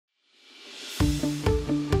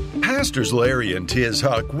Pastors Larry and Tiz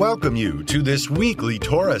Huck welcome you to this weekly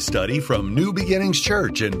Torah study from New Beginnings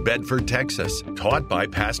Church in Bedford, Texas, taught by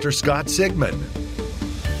Pastor Scott Sigmund.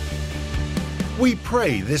 We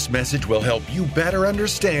pray this message will help you better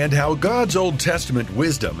understand how God's Old Testament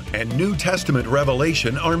wisdom and New Testament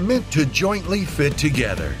revelation are meant to jointly fit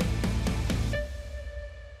together.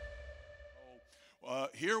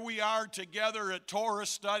 Here we are together at Torah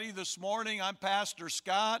study this morning. I'm Pastor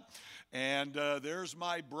Scott, and there's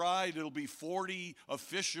my bride. It'll be 40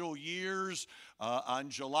 official years on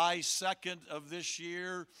July 2nd of this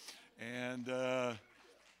year, and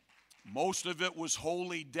most of it was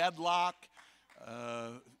holy deadlock.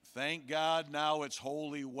 Thank God now it's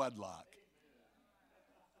holy wedlock.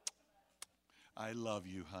 I love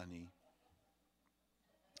you, honey.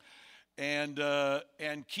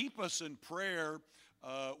 And keep us in prayer.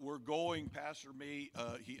 We're going, Pastor may,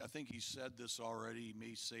 I think he said this already, he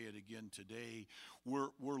may say it again today. We're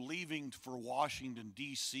leaving for Washington,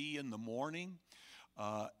 D.C. in the morning,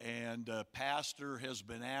 and Pastor has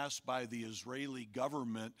been asked by the Israeli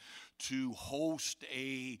government to host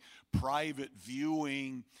a private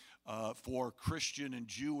viewing for Christian and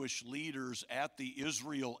Jewish leaders at the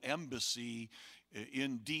Israel Embassy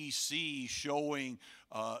in D.C., showing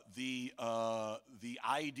the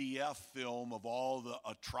IDF film of all the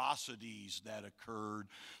atrocities that occurred,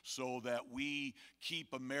 so that we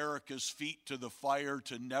keep America's feet to the fire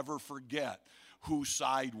to never forget whose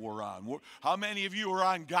side we're on. How many of you are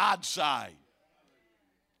on God's side?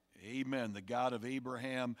 Amen. The God of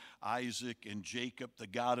Abraham, Isaac, and Jacob, the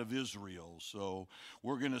God of Israel. So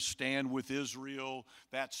we're going to stand with Israel.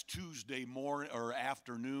 That's Tuesday morning or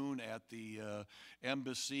afternoon at the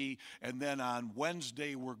embassy. And then on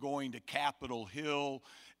Wednesday, we're going to Capitol Hill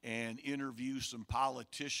and interview some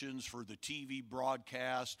politicians for the TV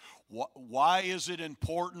broadcast. Why is it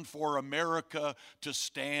important for America to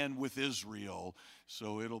stand with Israel?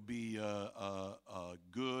 So it'll be a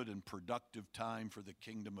good and productive time for the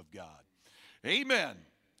kingdom of God. Amen.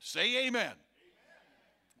 Say amen. Amen.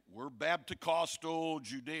 We're Baptist-Costal,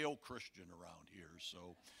 Judeo-Christian around here.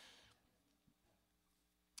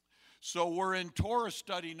 So we're in Torah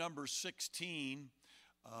study number 16.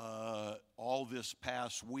 All this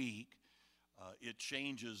past week. It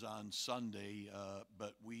changes on Sunday,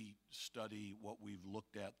 but we study what we've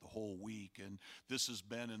looked at the whole week. And this has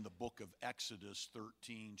been in the book of Exodus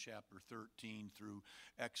 13, chapter 13 through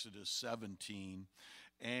Exodus 17.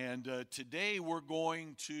 And today we're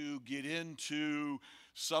going to get into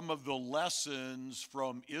some of the lessons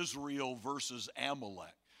from Israel versus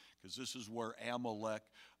Amalek, because this is where Amalek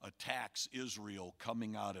attacks Israel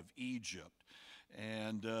coming out of Egypt.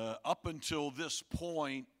 And up until this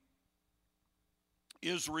point,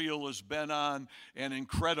 Israel has been on an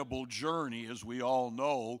incredible journey, as we all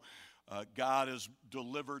know. God has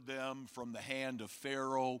delivered them from the hand of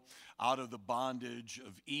Pharaoh, out of the bondage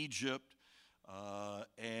of Egypt,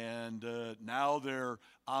 and now they're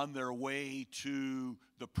on their way to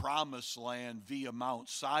the promised land via Mount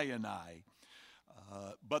Sinai.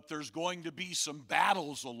 But there's going to be some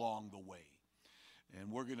battles along the way. And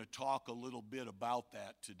we're going to talk a little bit about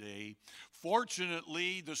that today.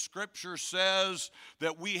 Fortunately, the scripture says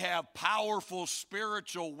that we have powerful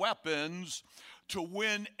spiritual weapons to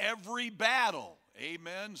win every battle.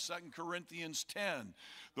 Amen. 2 Corinthians 10.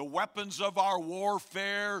 The weapons of our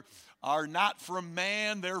warfare are not from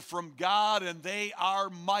man, they're from God, and they are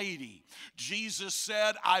mighty. Jesus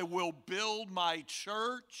said, I will build my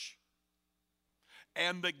church,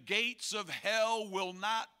 and the gates of hell will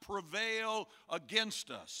not prevail against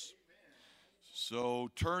us. So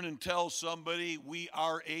turn and tell somebody, we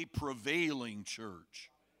are a prevailing church.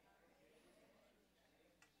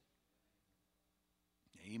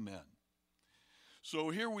 Amen. So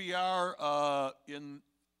here we are in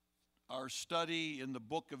our study in the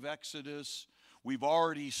book of Exodus. We've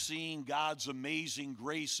already seen God's amazing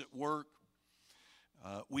grace at work.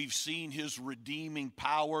 We've seen his redeeming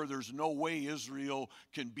power. There's no way Israel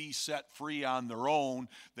can be set free on their own.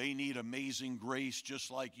 They need amazing grace, just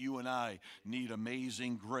like you and I need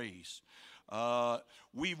amazing grace.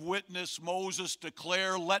 We've witnessed Moses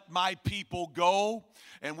declare, let my people go.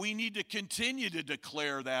 And we need to continue to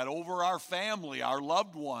declare that over our family, our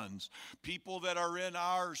loved ones, people that are in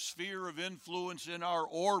our sphere of influence, in our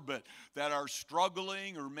orbit, that are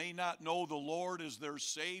struggling or may not know the Lord as their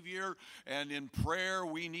Savior. And in prayer,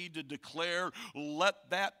 we need to declare, let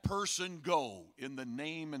that person go in the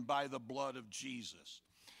name and by the blood of Jesus.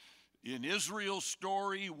 In Israel's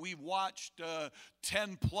story, we watched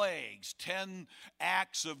 10 plagues, 10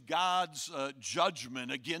 acts of God's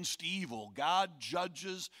judgment against evil. God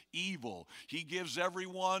judges evil. He gives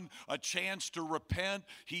everyone a chance to repent.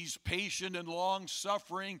 He's patient and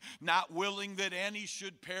long-suffering, not willing that any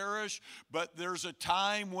should perish. But there's a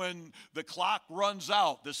time when the clock runs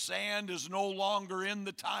out. The sand is no longer in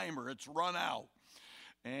the timer. It's run out.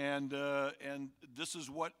 And this is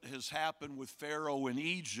what has happened with Pharaoh in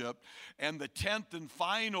Egypt. And the 10th and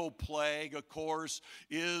final plague, of course,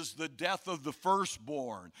 is the death of the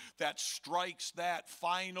firstborn. That strikes that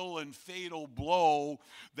final and fatal blow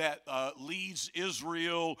that leads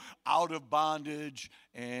Israel out of bondage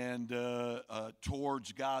and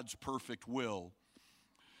towards God's perfect will.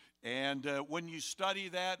 And when you study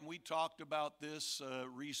that, and we talked about this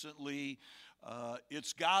recently,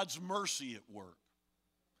 it's God's mercy at work.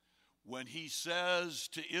 When he says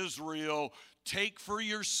to Israel, take for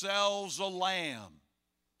yourselves a lamb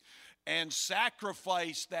and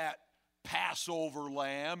sacrifice that Passover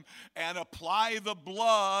lamb and apply the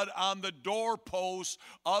blood on the doorposts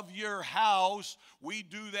of your house. We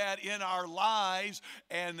do that in our lives,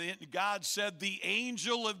 and God said the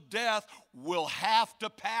angel of death will have to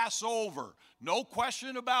pass over. No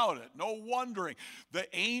question about it, no wondering. The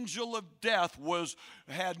angel of death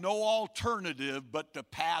had no alternative but to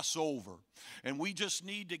pass over. And we just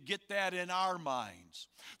need to get that in our minds,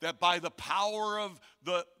 that by the power of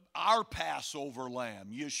our Passover lamb,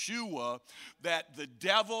 Yeshua, that the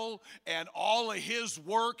devil and all of his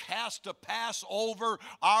work has to pass over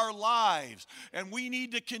our lives. And we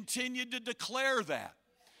need to continue to declare that.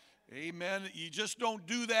 Amen. You just don't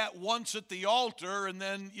do that once at the altar and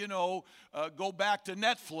then, go back to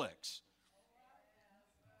Netflix.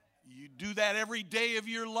 You do that every day of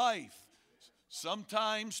your life,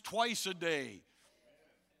 sometimes twice a day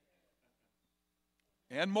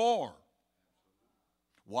and more.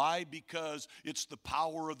 Why? Because it's the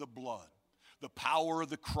power of the blood, the power of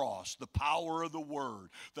the cross, the power of the word,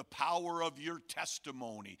 the power of your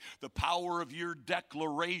testimony, the power of your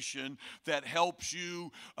declaration that helps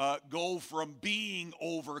you go from being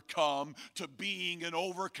overcome to being an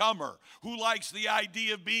overcomer. Who likes the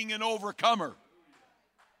idea of being an overcomer?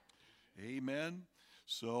 Amen.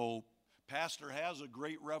 So Pastor has a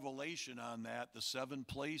great revelation on that, the 7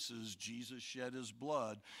 places Jesus shed his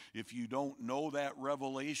blood. If you don't know that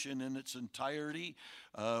revelation in its entirety,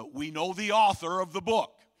 we know the author of the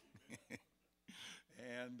book.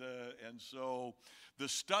 And so the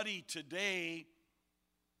study today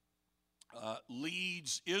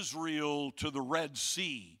leads Israel to the Red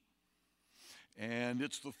Sea. And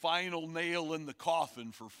it's the final nail in the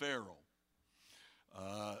coffin for Pharaoh.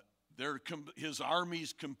 His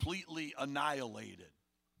army's completely annihilated.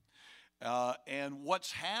 And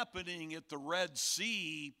what's happening at the Red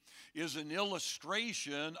Sea is an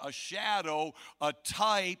illustration, a shadow, a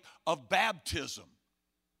type of baptism.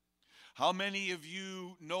 How many of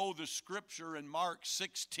you know the scripture in Mark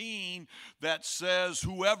 16 that says,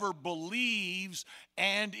 whoever believes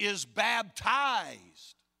and is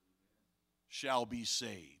baptized shall be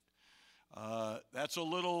saved? That's a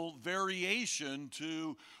little variation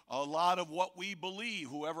to a lot of what we believe.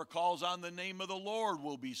 Whoever calls on the name of the Lord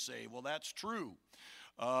will be saved. Well, that's true.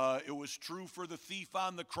 It was true for the thief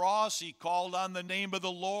on the cross. He called on the name of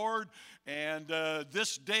the Lord, and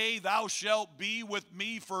this day thou shalt be with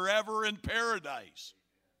me forever in paradise.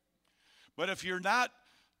 But if you're not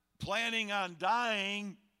planning on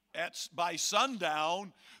dying by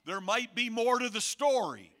sundown, there might be more to the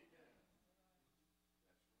story.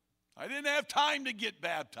 I didn't have time to get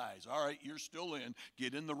baptized. All right, you're still in.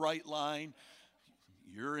 Get in the right line.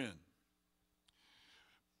 You're in.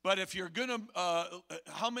 But if you're going to,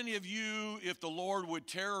 how many of you, if the Lord would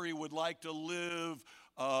tarry, would like to live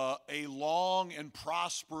a long and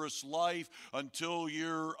prosperous life until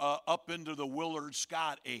you're up into the Willard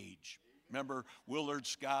Scott age? Remember Willard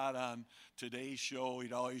Scott on Today's Show?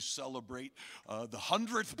 He'd always celebrate the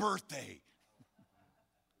 100th birthday.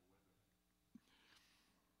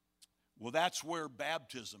 Well, that's where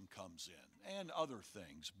baptism comes in, and other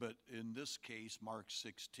things. But in this case, Mark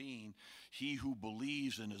 16, he who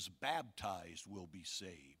believes and is baptized will be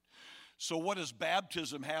saved. So what does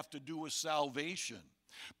baptism have to do with salvation?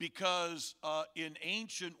 Because in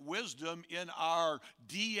ancient wisdom, in our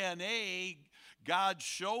DNA, God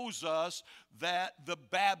shows us that the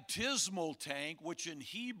baptismal tank, which in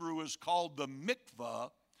Hebrew is called the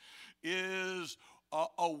mikvah, is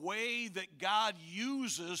a way that God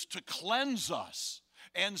uses to cleanse us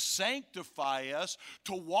and sanctify us,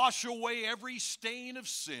 to wash away every stain of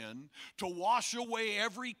sin, to wash away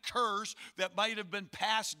every curse that might have been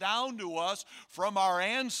passed down to us from our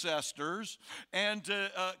ancestors, and to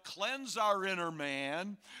cleanse our inner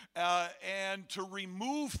man, and to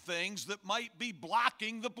remove things that might be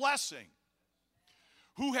blocking the blessing.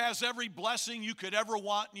 Who has every blessing you could ever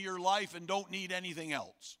want in your life and don't need anything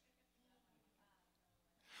else?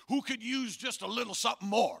 Who could use just a little something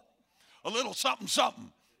more? A little something,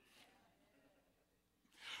 something.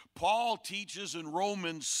 Paul teaches in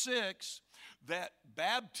Romans 6 that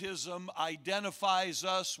baptism identifies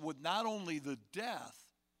us with not only the death,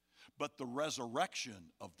 but the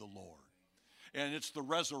resurrection of the Lord. And it's the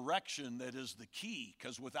resurrection that is the key,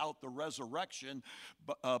 because without the resurrection,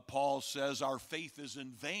 Paul says, our faith is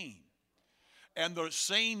in vain. And the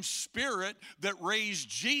same Spirit that raised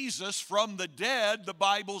Jesus from the dead, the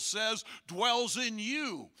Bible says, dwells in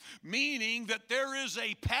you. Meaning that there is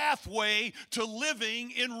a pathway to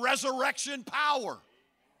living in resurrection power.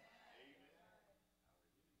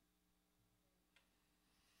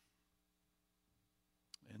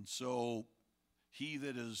 And so he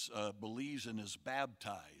that believes and is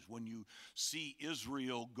baptized, when you see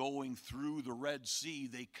Israel going through the Red Sea,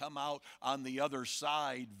 they come out on the other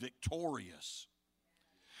side victorious.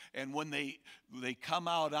 And when they come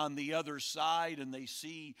out on the other side and they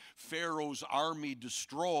see Pharaoh's army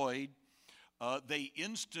destroyed, they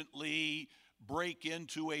instantly break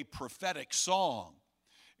into a prophetic song.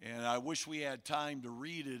 And I wish we had time to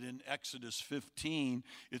read it in Exodus 15.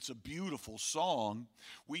 It's a beautiful song.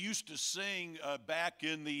 We used to sing back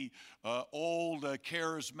in the old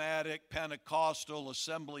charismatic Pentecostal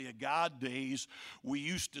Assembly of God days. We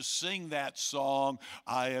used to sing that song,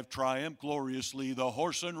 I have triumphed gloriously, the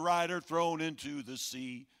horse and rider thrown into the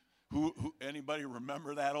sea. Anybody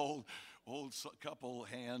remember that old couple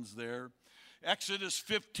hands there? Exodus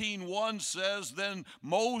 15:1 says, then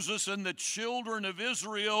Moses and the children of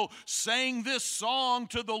Israel sang this song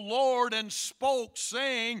to the Lord and spoke,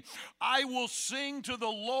 saying, I will sing to the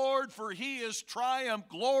Lord, for he has triumphed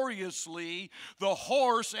gloriously, the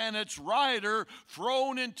horse and its rider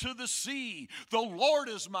thrown into the sea. The Lord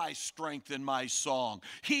is my strength and my song.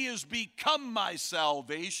 He has become my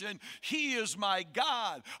salvation. He is my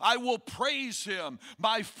God. I will praise him,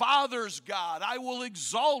 my Father's God. I will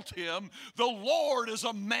exalt him. The Lord is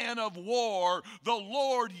a man of war. The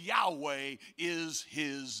Lord Yahweh is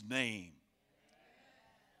his name.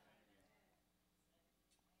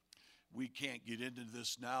 We can't get into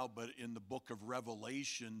this now, but in the book of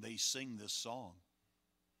Revelation, they sing this song.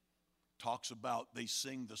 Talks about they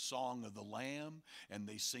sing the song of the Lamb and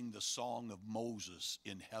they sing the song of Moses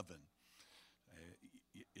in heaven.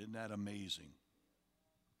 Isn't that amazing?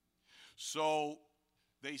 So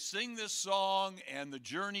they sing this song and the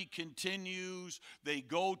journey continues. They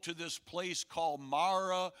go to this place called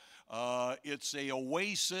Mara. It's a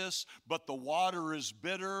oasis, but the water is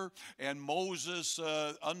bitter. And Moses,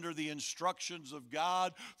 under the instructions of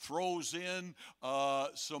God, throws in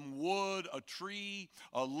some wood, a tree,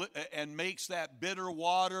 and makes that bitter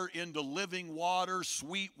water into living water,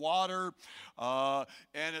 sweet water.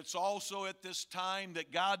 And it's also at this time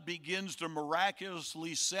that God begins to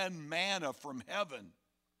miraculously send manna from heaven.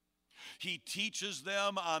 He teaches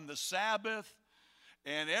them on the Sabbath,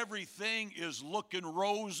 and everything is looking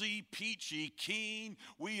rosy, peachy keen.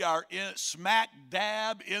 We are smack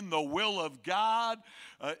dab in the will of God.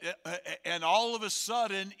 And all of a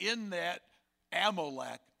sudden, in that,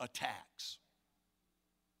 Amalek attacks.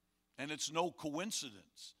 And it's no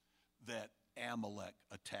coincidence that Amalek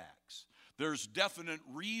attacks. There's definite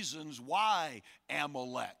reasons why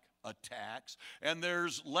Amalek attacks, and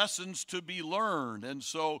there's lessons to be learned. And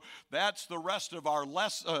so that's the rest of our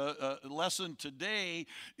lesson today,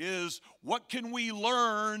 is what can we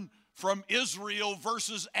learn from Israel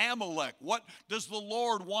versus Amalek? What does the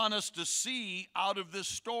Lord want us to see out of this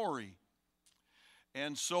story?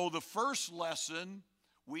 And so the first lesson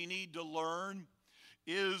we need to learn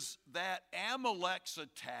is that Amalek's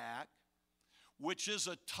attack, which is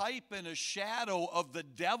a type and a shadow of the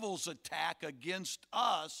devil's attack against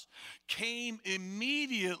us, came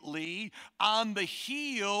immediately on the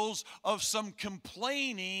heels of some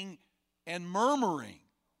complaining and murmuring.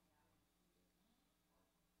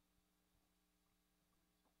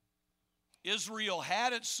 Israel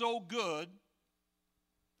had it so good,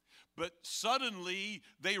 but suddenly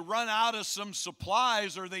they run out of some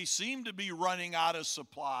supplies, or they seem to be running out of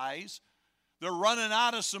supplies. They're running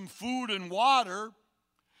out of some food and water,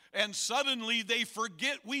 and suddenly they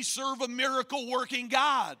forget we serve a miracle-working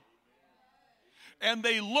God. And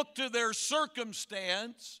they look to their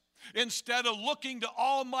circumstance, instead of looking to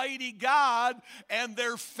Almighty God, and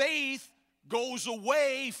their faith goes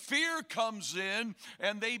away, fear comes in,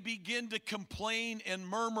 and they begin to complain and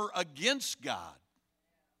murmur against God.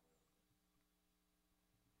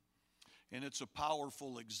 And it's a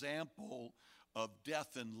powerful example of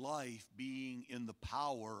death and life being in the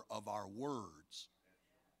power of our words.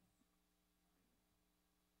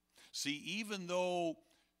 See, even though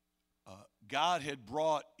God had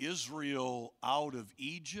brought Israel out of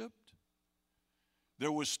Egypt,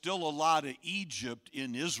 there was still a lot of Egypt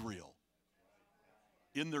in Israel.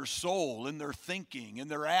 In their soul, in their thinking, in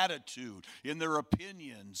their attitude, in their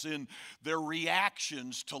opinions, in their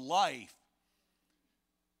reactions to life.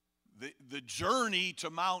 The journey to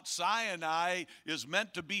Mount Sinai is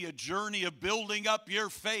meant to be a journey of building up your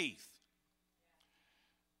faith.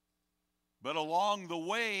 But along the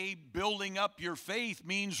way, building up your faith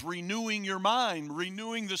means renewing your mind,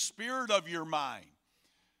 renewing the spirit of your mind.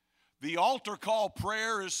 The altar call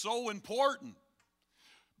prayer is so important.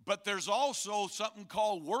 But there's also something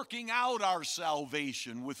called working out our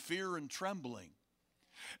salvation with fear and trembling.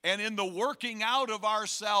 And in the working out of our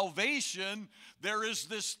salvation, there is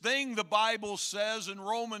this thing the Bible says in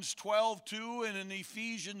Romans 12:2 and in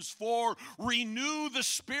Ephesians 4, renew the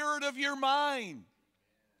spirit of your mind.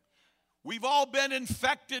 We've all been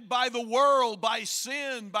infected by the world, by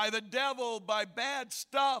sin, by the devil, by bad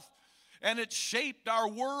stuff. And it's shaped our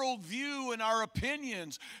worldview and our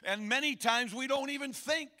opinions. And many times we don't even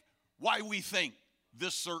think why we think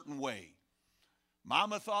this certain way.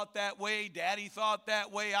 Mama thought that way, Daddy thought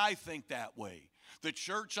that way, I think that way. The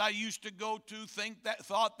church I used to go to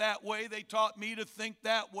thought that way. They taught me to think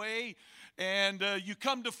that way. And you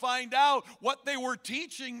come to find out what they were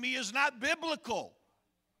teaching me is not biblical.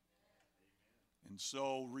 And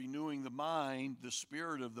so renewing the mind, the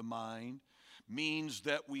spirit of the mind, means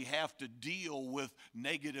that we have to deal with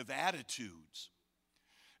negative attitudes.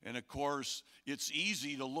 And of course, it's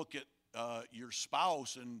easy to look at your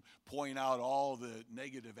spouse and point out all the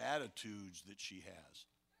negative attitudes that she has.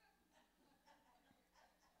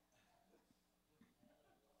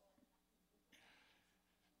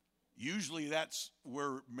 Usually that's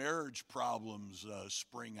where marriage problems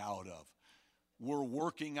spring out of. We're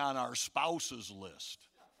working on our spouse's list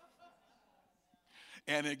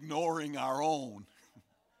and ignoring our own.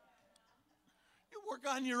 You work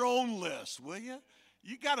on your own list, will you?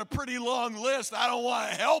 You got a pretty long list. I don't want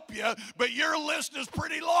to help you, but your list is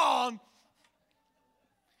pretty long.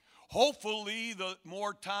 Hopefully, the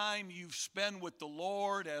more time you spend with the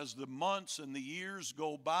Lord as the months and the years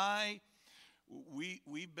go by,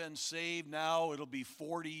 we've been saved now. It'll be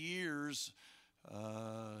 40 years.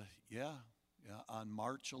 On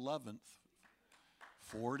March 11th.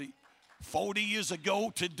 40 years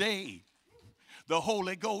ago today, the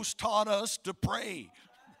Holy Ghost taught us to pray.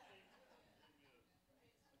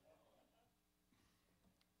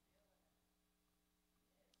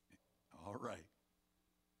 All right.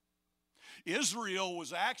 Israel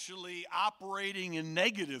was actually operating in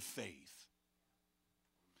negative faith.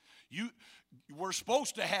 We're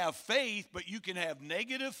supposed to have faith, but you can have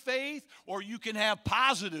negative faith or you can have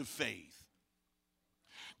positive faith.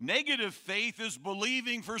 Negative faith is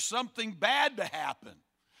believing for something bad to happen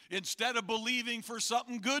instead of believing for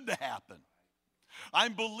something good to happen.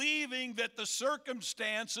 I'm believing that the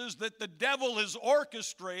circumstances that the devil has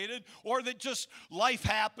orchestrated, or that just life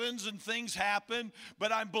happens and things happen,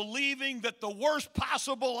 but I'm believing that the worst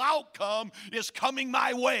possible outcome is coming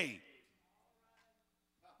my way.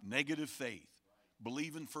 Negative faith,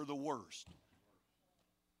 believing for the worst.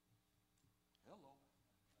 Hello.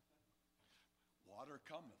 Water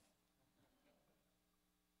cometh.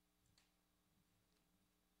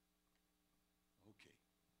 Okay.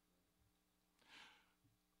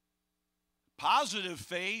 Positive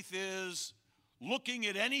faith is looking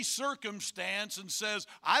at any circumstance and says,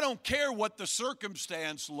 I don't care what the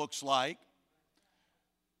circumstance looks like.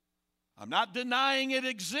 I'm not denying it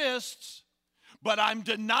exists, but I'm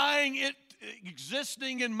denying it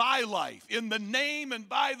existing in my life. In the name and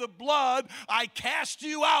by the blood, I cast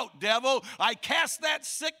you out, devil. I cast that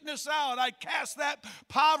sickness out. I cast that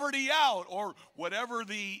poverty out, or whatever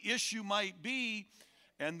the issue might be.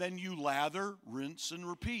 And then you lather, rinse, and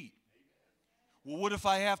repeat. Well, what if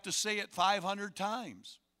I have to say it 500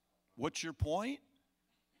 times? What's your point?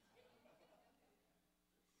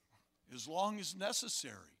 As long as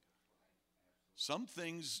necessary. Some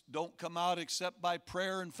things don't come out except by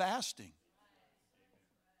prayer and fasting.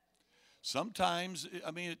 Sometimes,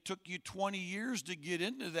 it took you 20 years to get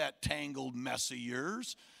into that tangled mess of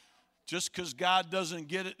yours. Just because God doesn't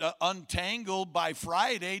get it untangled by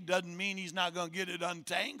Friday doesn't mean he's not going to get it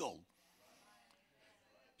untangled.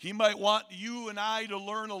 He might want you and I to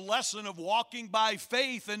learn a lesson of walking by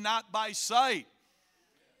faith and not by sight.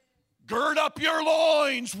 Gird up your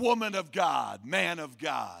loins, woman of God, man of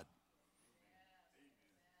God,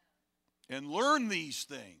 and learn these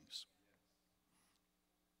things.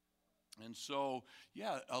 And so,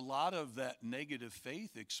 yeah, a lot of that negative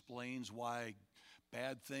faith explains why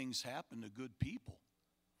bad things happen to good people.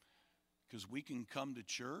 Because we can come to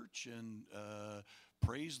church and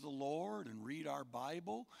praise the Lord and read our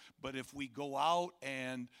Bible, but if we go out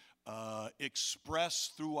and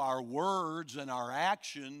express through our words and our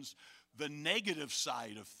actions the negative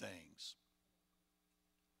side of things,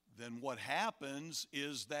 then what happens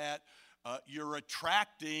is that you're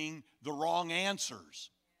attracting the wrong answers,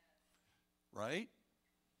 right?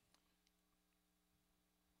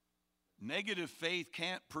 Negative faith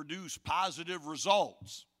can't produce positive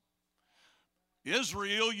results.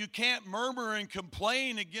 Israel, you can't murmur and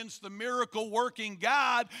complain against the miracle-working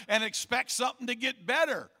God and expect something to get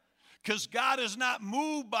better, because God is not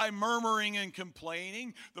moved by murmuring and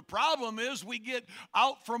complaining. The problem is we get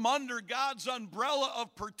out from under God's umbrella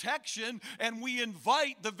of protection and we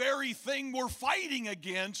invite the very thing we're fighting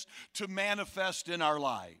against to manifest in our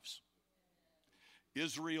lives.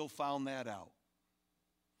 Israel found that out.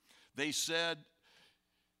 They said,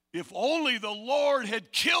 if only the Lord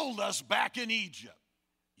had killed us back in Egypt.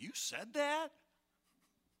 You said that?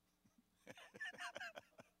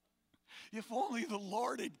 If only the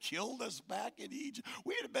Lord had killed us back in Egypt.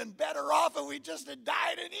 We'd have been better off if we just had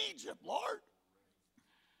died in Egypt, Lord.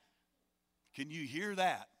 Can you hear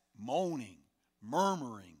that? Moaning,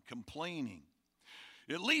 murmuring, complaining.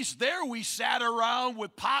 At least there we sat around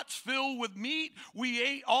with pots filled with meat. We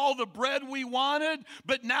ate all the bread we wanted,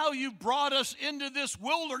 but now you've brought us into this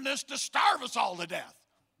wilderness to starve us all to death.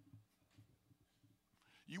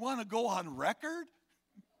 You want to go on record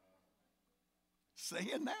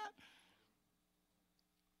saying that?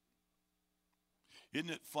 Isn't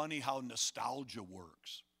it funny how nostalgia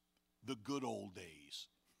works? The good old days.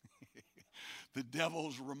 The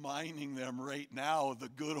devil's reminding them right now of the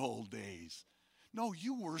good old days. No,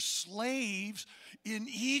 you were slaves in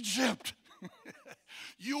Egypt.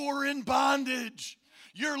 You were in bondage.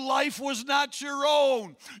 Your life was not your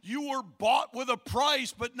own. You were bought with a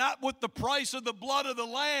price, but not with the price of the blood of the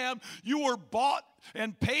Lamb. You were bought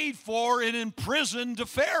and paid for and imprisoned to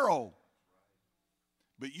Pharaoh.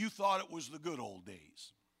 But you thought it was the good old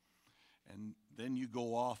days. And then you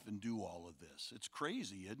go off and do all of this. It's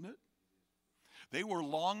crazy, isn't it? They were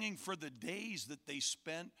longing for the days that they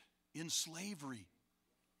spent in slavery.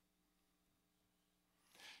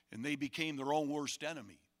 And they became their own worst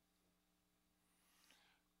enemy.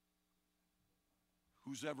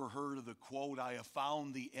 Who's ever heard of the quote, I have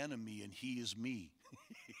found the enemy and he is me.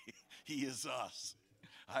 He is us.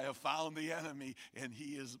 I have found the enemy and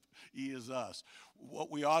he is us. What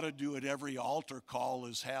we ought to do at every altar call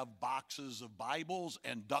is have boxes of Bibles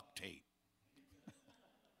and duct tape.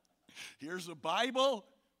 Here's a Bible.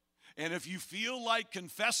 And if you feel like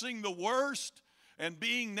confessing the worst and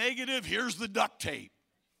being negative, here's the duct tape.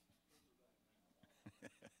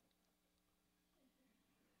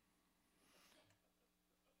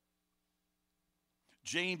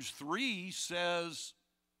 James 3 says,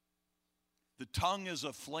 the tongue is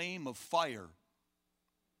a flame of fire.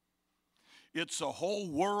 It's a whole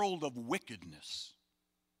world of wickedness,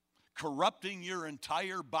 corrupting your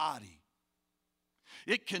entire body.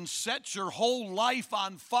 It can set your whole life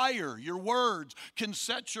on fire. Your words can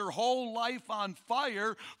set your whole life on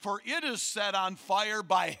fire, for it is set on fire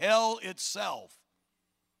by hell itself.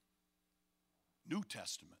 New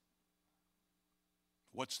Testament.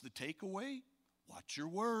 What's the takeaway? Watch your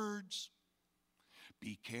words.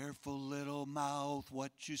 Be careful, little mouth,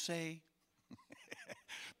 what you say.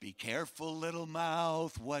 Be careful, little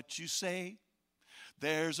mouth, what you say.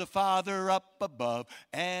 There's a Father up above,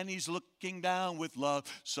 and he's looking down with love.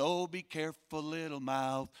 So be careful, little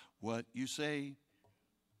mouth, what you say.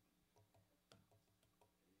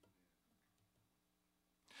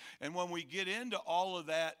 And when we get into all of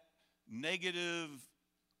that negative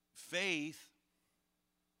faith,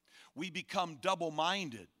 we become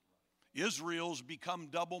double-minded. Israel's become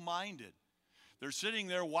double-minded. They're sitting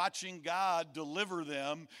there watching God deliver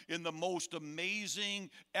them in the most amazing,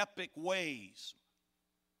 epic ways.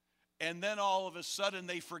 And then all of a sudden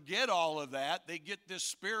they forget all of that. They get this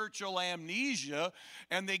spiritual amnesia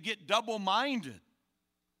and they get double-minded.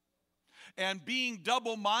 And being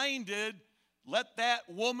double-minded, let that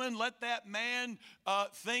woman, let that man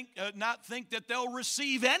not think that they'll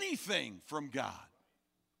receive anything from God.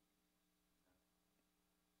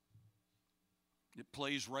 It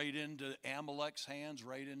plays right into Amalek's hands,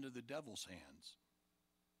 right into the devil's hands.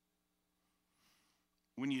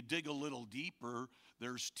 when you dig a little deeper,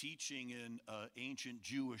 there's teaching in ancient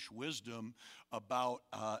Jewish wisdom about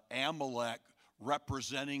Amalek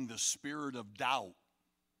representing the spirit of doubt.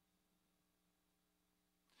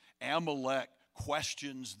 Amalek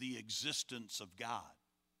questions the existence of God.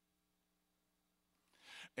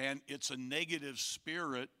 And it's a negative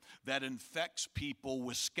spirit that infects people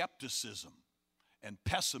with skepticism and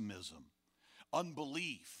pessimism,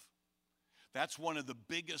 unbelief. That's one of the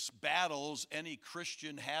biggest battles any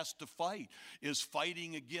Christian has to fight, is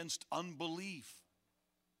fighting against unbelief.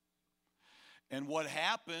 And what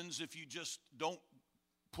happens if you just don't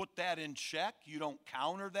put that in check, you don't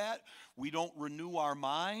counter that, we don't renew our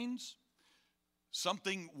minds,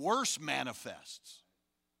 something worse manifests,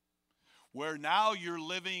 where now you're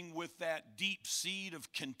living with that deep seed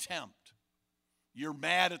of contempt. You're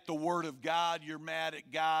mad at the Word of God. You're mad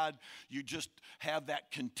at God. You just have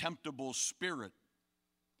that contemptible spirit.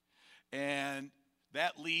 And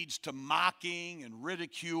that leads to mocking and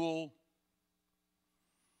ridicule.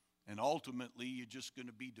 And ultimately, you're just going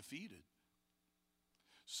to be defeated.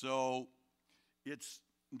 So it's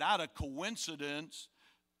not a coincidence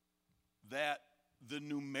that the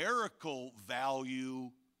numerical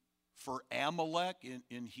value for Amalek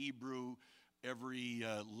in Hebrew, every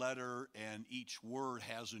letter and each word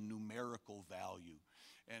has a numerical value,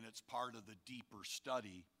 and it's part of the deeper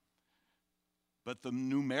study. But the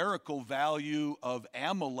numerical value of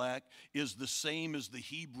Amalek is the same as the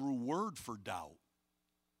Hebrew word for doubt.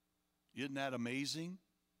 Isn't that amazing?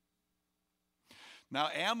 Now,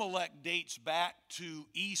 Amalek dates back to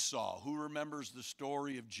Esau. Who remembers the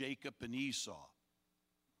story of Jacob and Esau?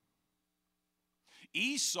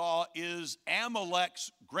 Esau is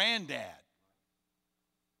Amalek's granddad.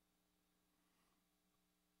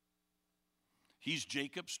 He's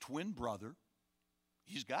Jacob's twin brother.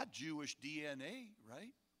 He's got Jewish DNA,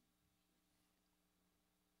 right?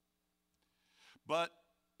 But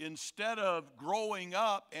instead of growing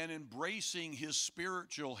up and embracing his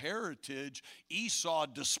spiritual heritage, Esau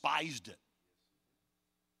despised it.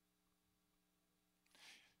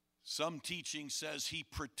 Some teaching says he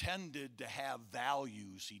pretended to have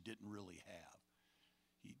values he didn't really have.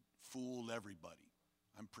 He fooled everybody.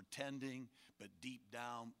 I'm pretending, but deep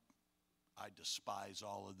down, I despise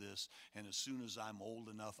all of this, and as soon as I'm old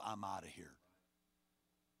enough, I'm out of here.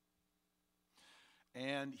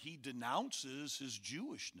 And he denounces his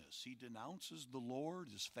Jewishness. He denounces the Lord,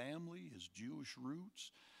 his family, his Jewish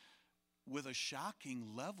roots, with a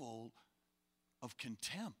shocking level of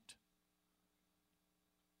contempt.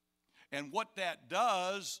 And what that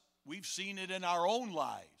does, we've seen it in our own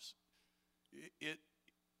lives.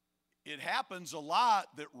 It happens a lot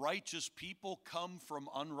that righteous people come from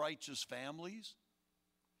unrighteous families.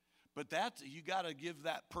 But you got to give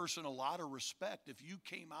that person a lot of respect. If you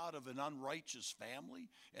came out of an unrighteous family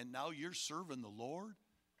and now you're serving the Lord,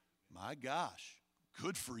 my gosh,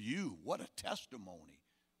 good for you. What a testimony.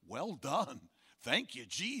 Well done. Thank you,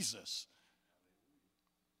 Jesus.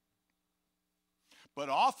 But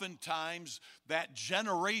oftentimes, that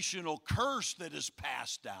generational curse that is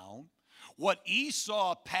passed down, what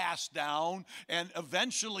Esau passed down and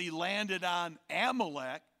eventually landed on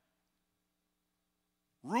Amalek,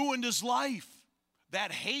 ruined his life.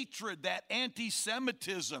 That hatred, that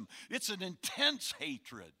anti-Semitism, it's an intense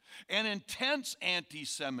hatred, an intense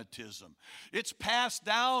anti-Semitism. It's passed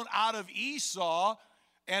down out of Esau,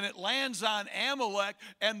 and it lands on Amalek,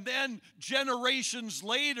 and then generations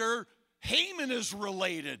later, Haman is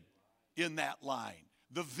related in that line,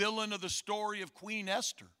 the villain of the story of Queen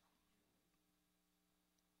Esther.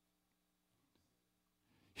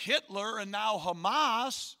 Hitler and now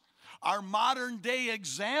Hamas are modern day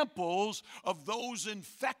examples of those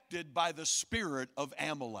infected by the spirit of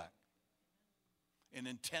Amalek, an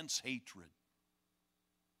intense hatred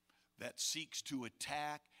that seeks to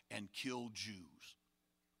attack and kill Jews.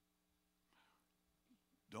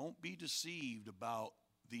 Don't be deceived about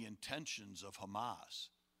the intentions of Hamas.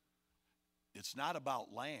 It's not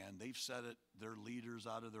about land. They've said it, their leaders,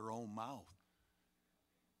 out of their own mouth.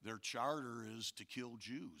 Their charter is to kill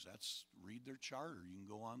Jews. Read their charter. You can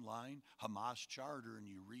go online, Hamas charter, and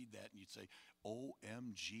you read that and you'd say,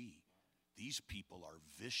 OMG, these people are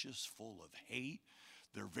vicious, full of hate.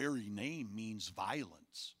 Their very name means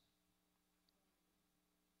violence.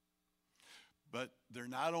 But they're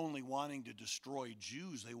not only wanting to destroy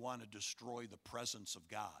Jews, they want to destroy the presence of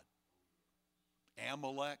God.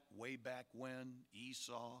 Amalek, way back when,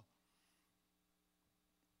 Esau.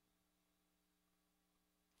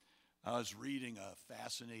 I was reading a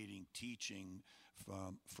fascinating teaching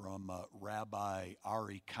from Rabbi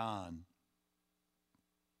Ari Khan.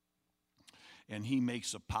 And he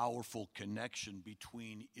makes a powerful connection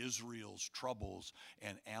between Israel's troubles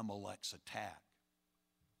and Amalek's attack.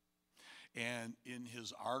 And in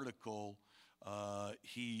his article,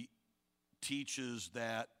 he teaches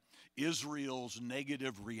that Israel's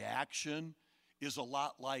negative reaction is a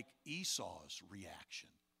lot like Esau's reaction.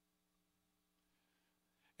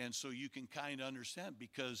 And so you can kind of understand,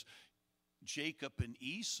 because Jacob and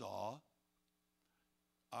Esau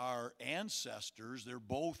are ancestors. They're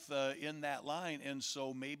both in that line. And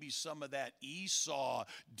so maybe some of that Esau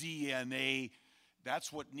DNA,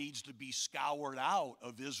 that's what needs to be scoured out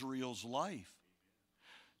of Israel's life.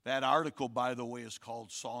 That article, by the way, is called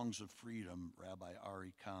Songs of Freedom, Rabbi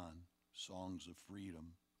Ari Khan, Songs of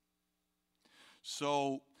Freedom.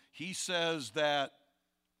 So he says that,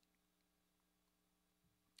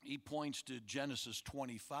 he points to Genesis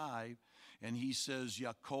 25, and he says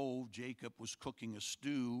Jacob was cooking a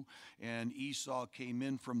stew, and Esau came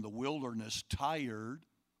in from the wilderness tired.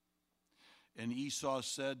 And Esau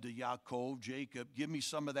said to Jacob, give me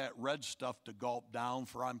some of that red stuff to gulp down,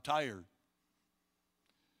 for I'm tired.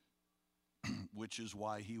 Which is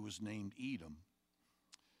why he was named Edom.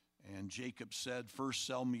 And Jacob said, first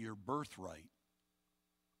sell me your birthright.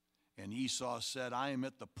 And Esau said, I am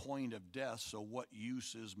at the point of death, so what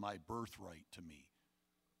use is my birthright to me?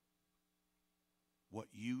 What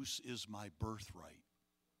use is my birthright?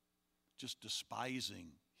 Just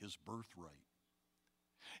despising his birthright.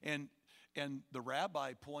 And the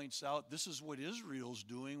rabbi points out this is what Israel's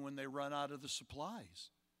doing when they run out of the supplies.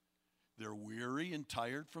 They're weary and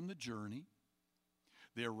tired from the journey.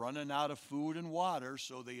 They're running out of food and water,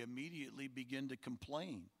 so they immediately begin to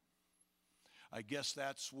complain. I guess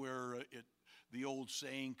that's where the old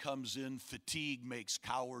saying comes in, fatigue makes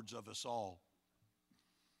cowards of us all.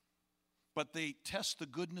 But they test the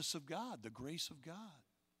goodness of God, the grace of God.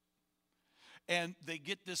 And they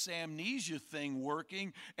get this amnesia thing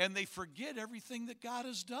working, and they forget everything that God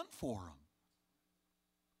has done for them.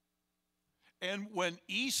 And when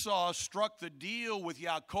Esau struck the deal with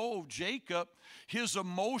Jacob, his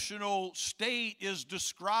emotional state is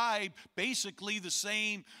described basically the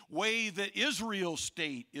same way that Israel's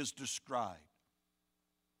state is described.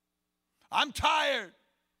 I'm tired.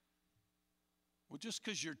 Well, just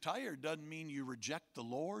because you're tired doesn't mean you reject the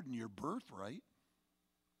Lord and your birthright.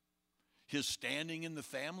 His standing in the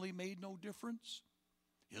family made no difference.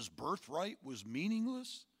 His birthright was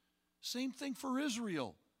meaningless. Same thing for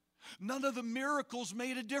Israel. None of the miracles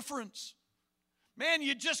made a difference. Man,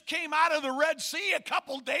 you just came out of the Red Sea a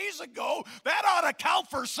couple days ago. That ought to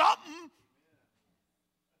count for something.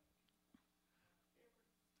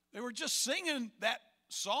 They were just singing that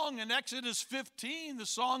song in Exodus 15, the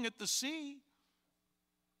song at the sea.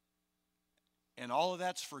 And all of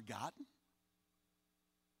that's forgotten.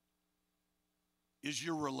 Is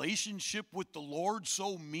your relationship with the Lord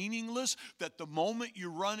so meaningless that the moment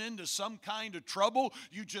you run into some kind of trouble,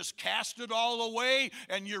 you just cast it all away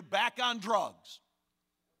and you're back on drugs?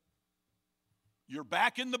 You're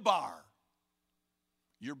back in the bar.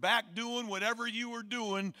 You're back doing whatever you were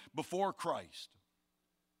doing before Christ.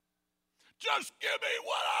 Just give me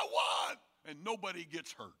what I want, and nobody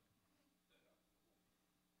gets hurt.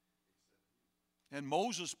 And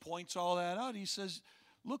Moses points all that out. He says,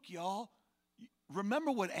 look, y'all,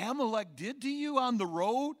 remember what Amalek did to you on the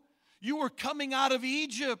road? You were coming out of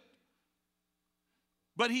Egypt,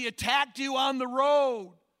 but he attacked you on the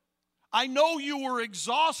road. I know you were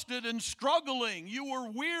exhausted and struggling. You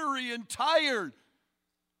were weary and tired,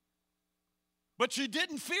 but you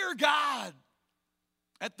didn't fear God.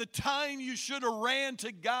 At the time you should have ran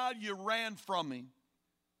to God, you ran from him.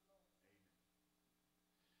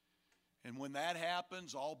 And when that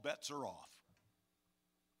happens, all bets are off.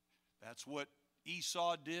 That's what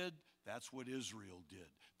Esau did. That's what Israel did.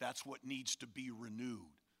 That's what needs to be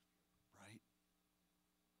renewed, right?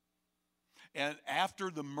 And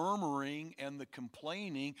after the murmuring and the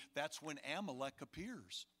complaining, that's when Amalek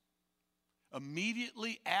appears.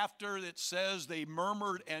 Immediately after it says they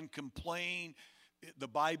murmured and complained, the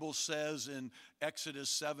Bible says in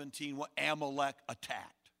Exodus 17, what Amalek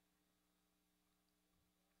attacked.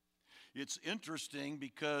 It's interesting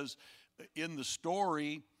because in the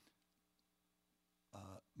story,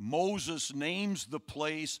 Moses names the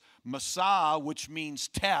place Massah, which means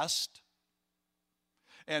test,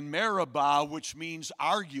 and Meribah, which means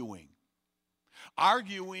arguing.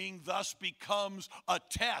 Arguing thus becomes a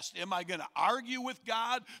test. Am I going to argue with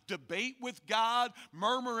God, debate with God,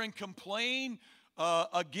 murmur and complain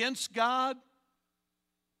against God?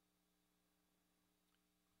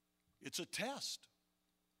 It's a test.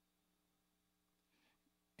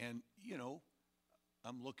 And, you know,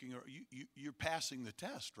 I'm looking, you're passing the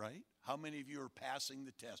test, right? How many of you are passing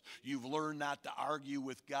the test? You've learned not to argue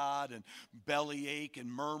with God and bellyache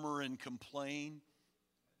and murmur and complain.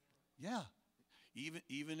 Yeah.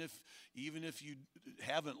 Even if you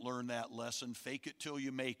haven't learned that lesson, fake it till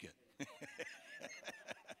you make it.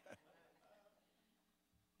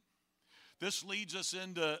 This leads us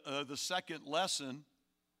into the second lesson,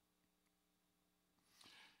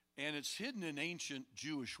 and it's hidden in ancient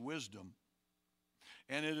Jewish wisdom,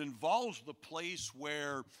 and it involves the place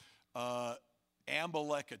where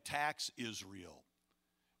Amalek attacks Israel.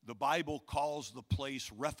 The Bible calls the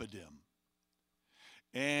place Rephidim,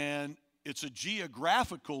 and it's a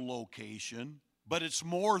geographical location, but it's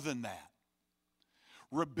more than that.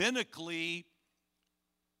 Rabbinically,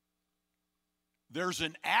 there's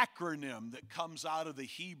an acronym that comes out of the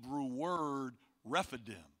Hebrew word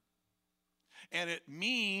Rephidim, and it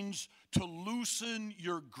means to loosen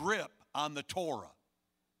your grip on the Torah.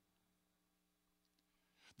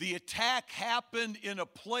 The attack happened in a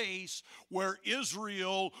place where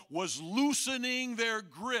Israel was loosening their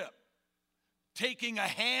grip, taking a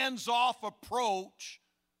hands-off approach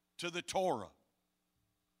to the Torah.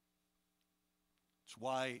 That's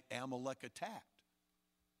why Amalek attacked.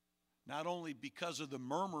 Not only because of the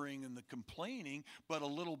murmuring and the complaining, but a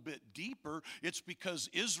little bit deeper, it's because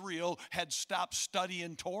Israel had stopped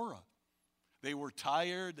studying Torah. They were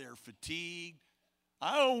tired, they're fatigued.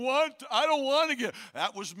 I don't want to get.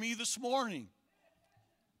 That was me this morning.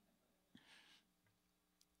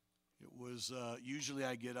 It was usually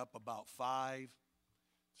I get up about 5.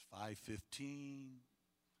 It's 5:15,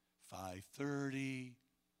 5:30,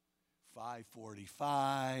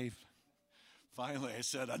 5:45. Finally, I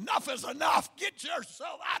said, enough is enough. Get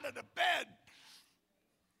yourself out of the bed.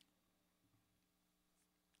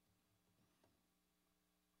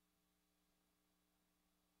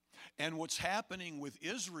 And what's happening with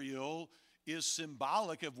Israel is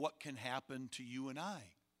symbolic of what can happen to you and I.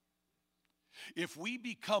 If we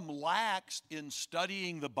become lax in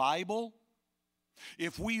studying the Bible,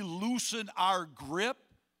 if we loosen our grip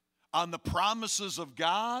on the promises of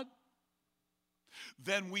God,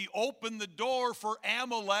 then we open the door for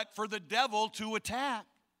Amalek, for the devil to attack.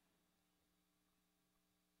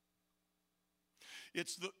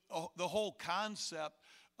 It's the whole concept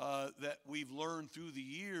that we've learned through the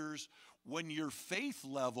years. When your faith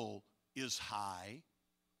level is high,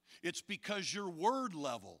 it's because your word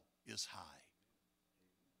level is high.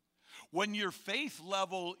 When your faith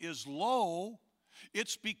level is low,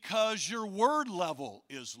 it's because your word level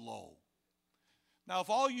is low. Now,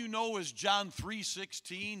 if all you know is John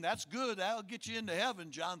 3:16, that's good. That'll get you into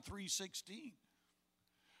heaven, John 3:16.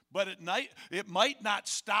 But at night, it might not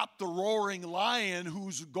stop the roaring lion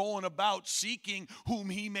who's going about seeking whom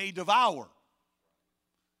he may devour.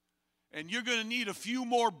 And you're going to need a few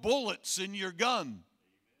more bullets in your gun.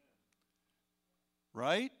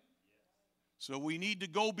 Right? So we need to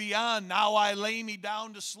go beyond, now I lay me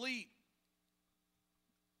down to sleep.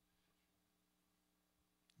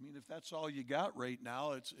 I mean, if that's all you got right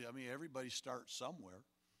now, everybody starts somewhere.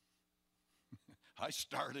 I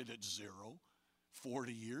started at 0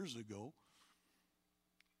 40 years ago.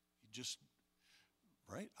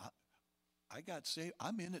 Right? I got saved.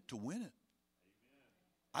 I'm in it to win it.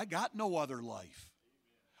 I got no other life.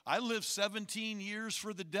 I lived 17 years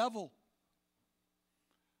for the devil.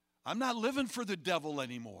 I'm not living for the devil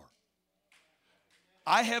anymore.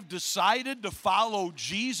 I have decided to follow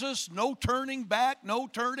Jesus. No turning back, no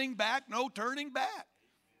turning back, no turning back.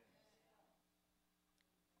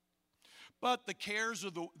 But the cares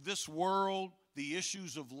of this world, the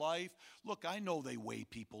issues of life, look, I know they weigh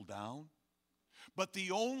people down. But the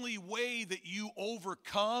only way that you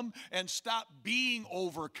overcome and stop being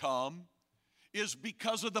overcome is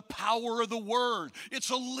because of the power of the Word. It's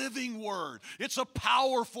a living Word. It's a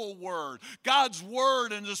powerful Word. God's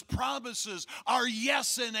Word and His promises are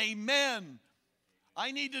yes and amen.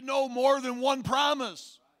 I need to know more than one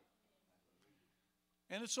promise.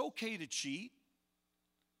 And it's okay to cheat.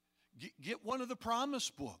 Get one of the promise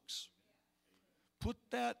books. Put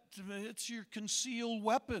that, it's your concealed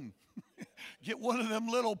weapon. Get one of them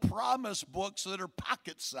little promise books that are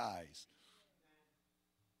pocket size.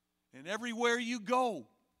 And everywhere you go,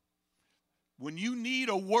 when you need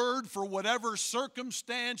a word for whatever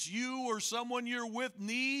circumstance you or someone you're with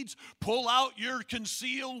needs, pull out your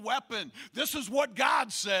concealed weapon. This is what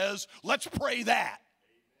God says. Let's pray that.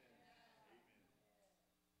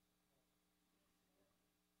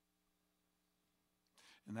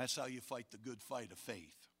 And that's how you fight the good fight of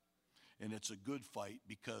faith. And it's a good fight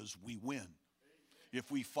because we win. If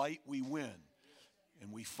we fight, we win.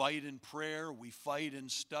 And we fight in prayer, we fight in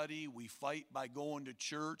study, we fight by going to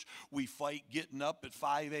church, we fight getting up at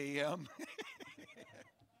 5 a.m.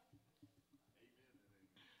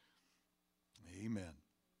 Amen.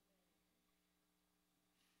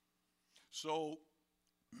 So,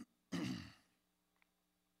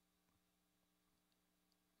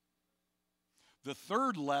 the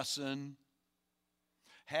third lesson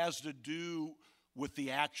has to do with the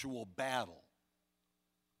actual battle.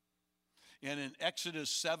 And in Exodus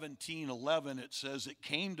 17:11, it says, "It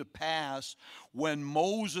came to pass when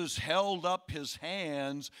Moses held up his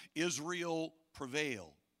hands, Israel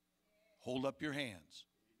prevailed." Hold up your hands.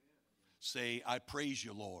 Say, "I praise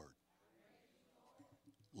you, Lord."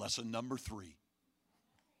 Lesson number 3.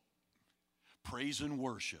 Praise and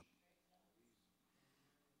worship.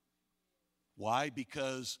 Why?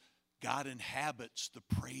 Because God inhabits the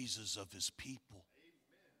praises of his people.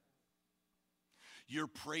 Your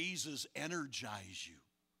praises energize you.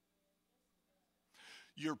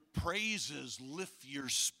 Your praises lift your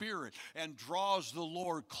spirit and draws the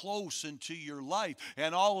Lord close into your life.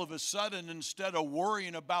 And all of a sudden, instead of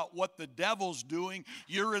worrying about what the devil's doing,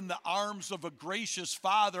 you're in the arms of a gracious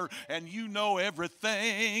Father, and you know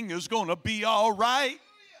everything is going to be all right.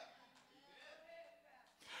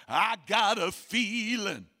 I got a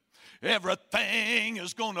feeling everything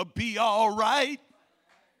is going to be all right.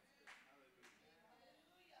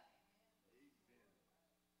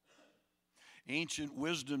 Ancient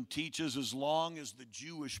wisdom teaches as long as the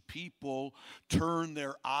Jewish people turned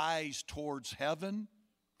their eyes towards heaven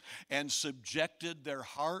and subjected their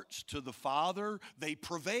hearts to the Father, they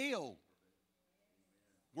prevailed.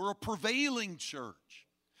 We're a prevailing church.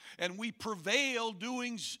 And we prevail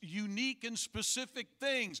doing unique and specific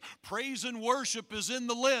things. Praise and worship is in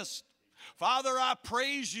the list. Father, I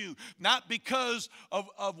praise you, not because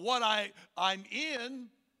of what I'm in,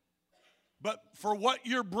 but for what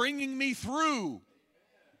you're bringing me through.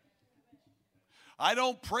 I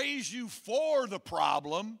don't praise you for the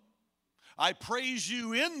problem. I praise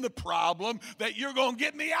you in the problem that you're going to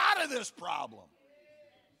get me out of this problem.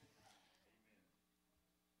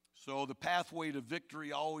 So the pathway to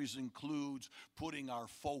victory always includes putting our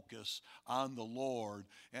focus on the Lord,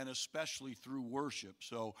 and especially through worship.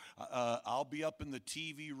 So I'll be up in the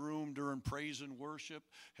TV room during praise and worship,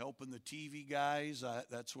 helping the TV guys.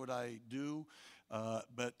 That's what I do.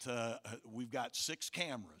 But we've got 6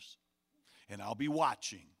 cameras, and I'll be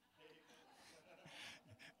watching.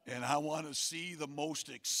 And I want to see the most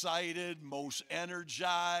excited, most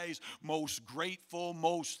energized, most grateful,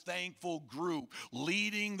 most thankful group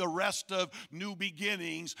leading the rest of New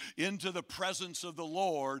Beginnings into the presence of the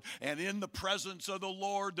Lord. And in the presence of the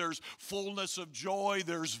Lord, there's fullness of joy,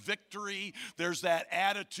 there's victory, there's that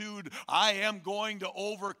attitude, I am going to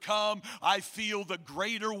overcome. I feel the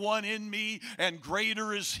greater one in me, and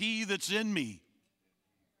greater is he that's in me.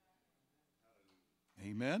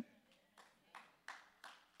 Amen.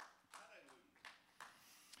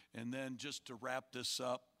 And then just to wrap this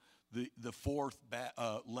up, the fourth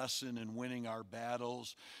lesson in winning our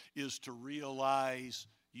battles is to realize,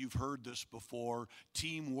 you've heard this before,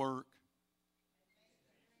 teamwork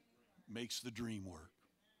makes the dream work.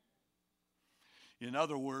 In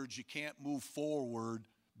other words, you can't move forward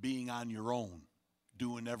being on your own,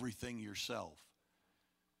 doing everything yourself.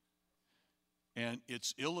 And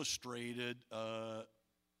it's illustrated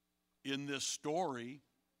in this story.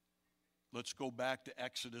 Let's go back to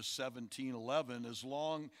Exodus 17:11. As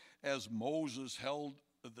long as Moses held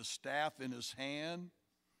the staff in his hand,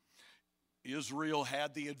 Israel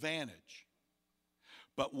had the advantage.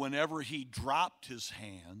 But whenever he dropped his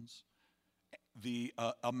hands, the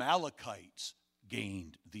Amalekites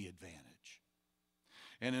gained the advantage.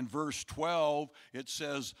 And in verse 12, it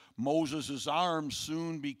says, Moses' arms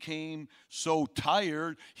soon became so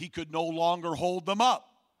tired he could no longer hold them up.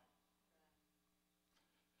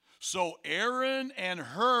 So Aaron and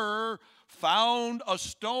Hur found a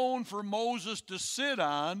stone for Moses to sit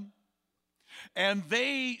on, and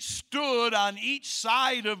they stood on each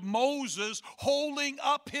side of Moses holding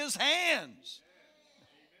up his hands.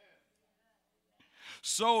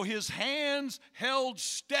 So his hands held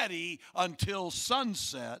steady until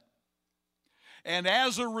sunset. And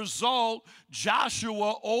as a result,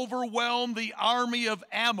 Joshua overwhelmed the army of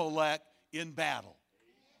Amalek in battle.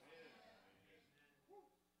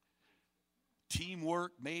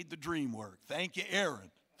 Teamwork made the dream work. Thank you, Aaron.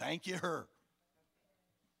 Thank you, Hur.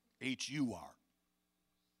 H-U-R.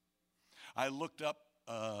 I looked up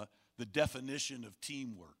the definition of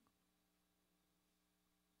teamwork.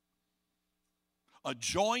 A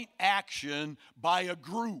joint action by a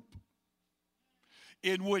group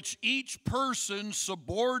in which each person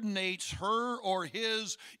subordinates her or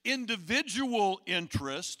his individual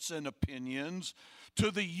interests and opinions to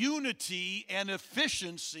the unity and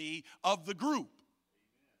efficiency of the group.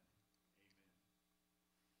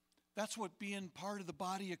 That's what being part of the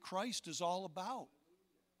body of Christ is all about.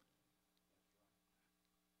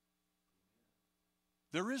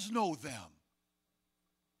 There is no them.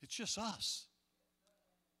 It's just us.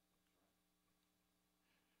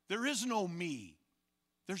 There is no me.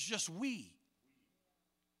 There's just we.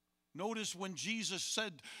 Notice when Jesus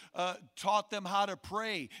said, taught them how to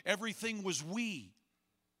pray, everything was we.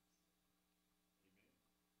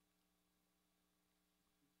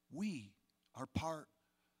 We are part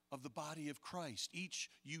of the body of Christ, each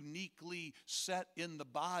uniquely set in the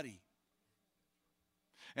body.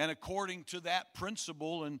 And according to that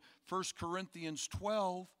principle in 1 Corinthians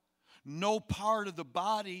 12, no part of the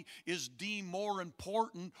body is deemed more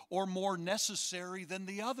important or more necessary than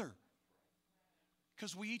the other.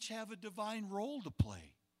 Because we each have a divine role to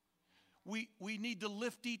play. We need to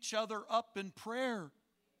lift each other up in prayer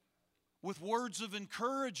with words of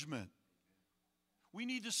encouragement. We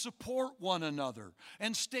need to support one another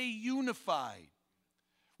and stay unified.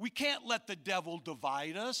 We can't let the devil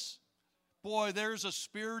divide us. Boy, there's a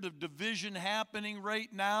spirit of division happening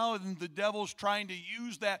right now, and the devil's trying to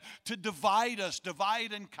use that to divide us,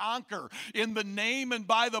 divide and conquer. In the name and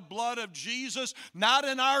by the blood of Jesus, not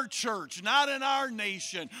in our church, not in our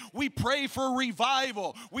nation. We pray for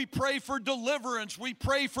revival. We pray for deliverance. We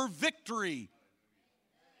pray for victory.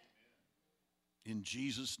 In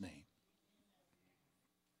Jesus' name.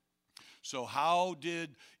 So how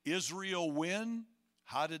did Israel win?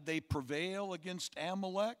 How did they prevail against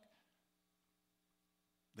Amalek?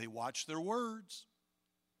 They watched their words.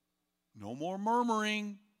 No more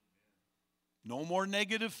murmuring. No more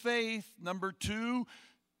negative faith. Number 2,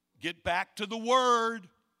 get back to the Word.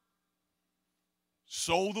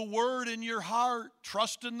 Sow the Word in your heart.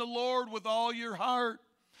 Trust in the Lord with all your heart.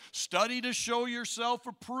 Study to show yourself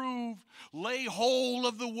approved. Lay hold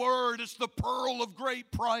of the Word. It's the pearl of great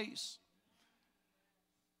price.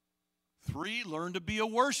 3, learn to be a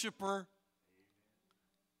worshiper.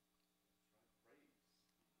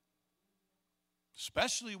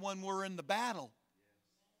 Especially when we're in the battle.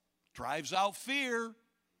 Drives out fear.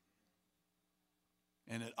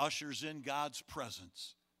 And it ushers in God's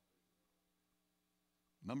presence.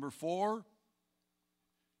 Number 4,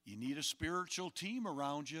 you need a spiritual team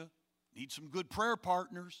around you. Need some good prayer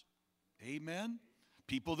partners. Amen.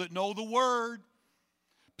 People that know the Word.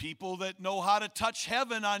 People that know how to touch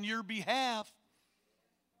heaven on your behalf.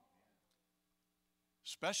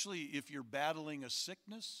 Especially if you're battling a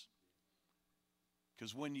sickness.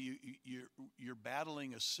 Because when you're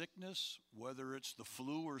battling a sickness, whether it's the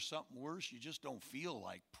flu or something worse, you just don't feel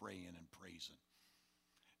like praying and praising.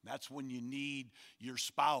 That's when you need your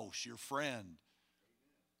spouse, your friend,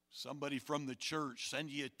 somebody from the church, send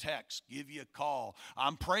you a text, give you a call.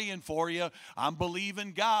 I'm praying for you. I'm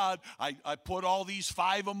believing God. I put all these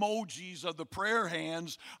 5 emojis of the prayer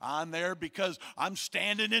hands on there because I'm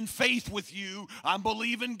standing in faith with you. I'm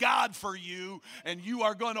believing God for you, and you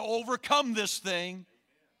are going to overcome this thing.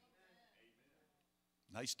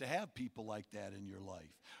 Nice to have people like that in your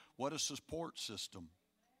life. What a support system.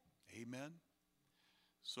 Amen.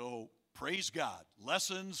 So, praise God.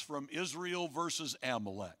 Lessons from Israel versus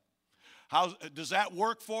Amalek. How does that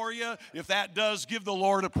work for you? If that does, give the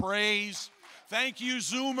Lord a praise. Thank you,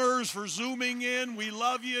 Zoomers, for zooming in. We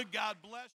love you. God bless you.